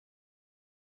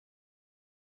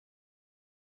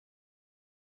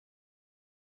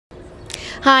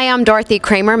Hi, I'm Dorothy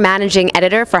Creamer, Managing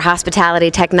Editor for Hospitality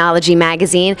Technology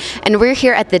Magazine, and we're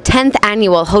here at the 10th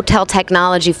Annual Hotel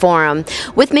Technology Forum.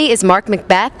 With me is Mark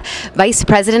McBeth, Vice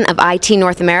President of IT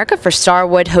North America for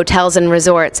Starwood Hotels and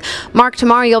Resorts. Mark,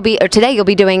 today you'll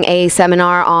be doing a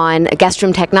seminar on guest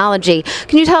room technology.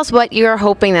 Can you tell us what you're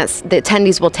hoping that the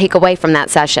attendees will take away from that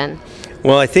session?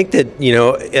 Well, I think that,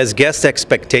 as guest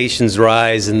expectations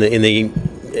rise in the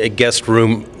guest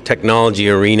room technology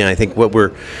arena, I think what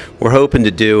we're hoping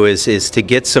to do is to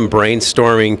get some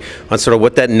brainstorming on sort of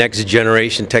what that next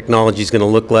generation technology is going to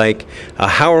look like.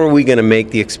 How are we going to make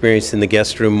the experience in the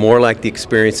guest room more like the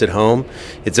experience at home?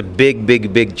 It's a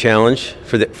big challenge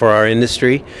for our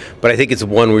industry, but I think it's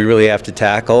one we really have to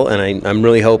tackle, and I'm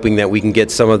really hoping that we can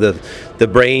get some of the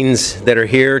brains that are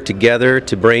here together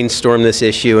to brainstorm this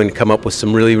issue and come up with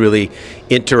some really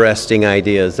interesting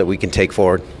ideas that we can take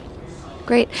forward.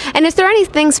 Great. And is there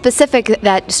anything specific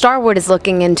that Starwood is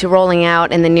looking into rolling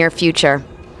out in the near future?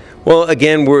 Well,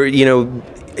 again,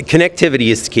 connectivity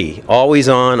is the key. Always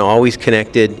on, always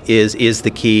connected is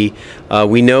the key.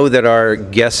 We know that our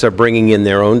guests are bringing in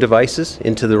their own devices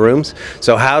into the rooms.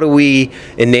 So how do we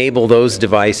enable those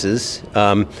devices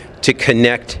to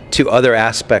connect to other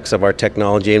aspects of our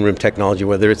technology, in-room technology,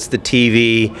 whether it's the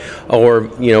TV or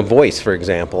voice, for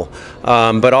example.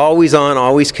 But always on,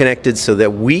 always connected, so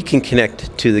that we can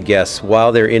connect to the guests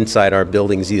while they're inside our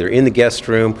buildings, either in the guest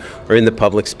room or in the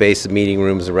public space, the meeting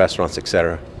rooms, the restaurants,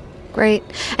 etc. Great.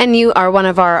 And you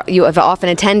are you have often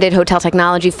attended Hotel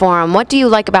Technology Forum. What do you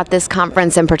like about this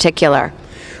conference in particular?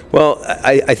 Well,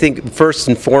 I think first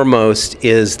and foremost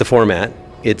is the format.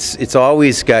 It's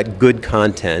always got good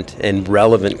content and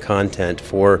relevant content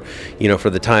for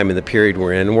the time and the period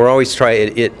we're in. We're always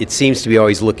it seems to be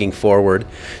always looking forward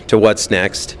to what's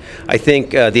next. I think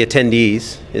the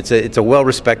attendees, it's a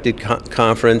well-respected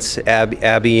conference.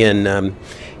 Abby and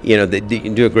they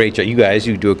do a great job.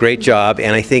 You do a great job,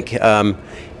 and I think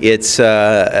it's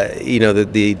the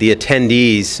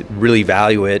attendees really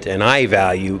value it, and I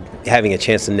value having a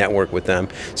chance to network with them.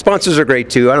 Sponsors are great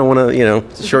too. I don't want to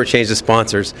shortchange the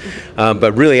sponsors,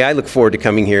 but really I look forward to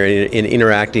coming here and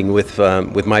interacting with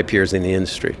my peers in the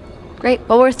industry. Great.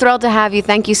 Well, we're thrilled to have you.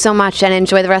 Thank you so much, and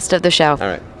enjoy the rest of the show. All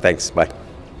right. Thanks. Bye.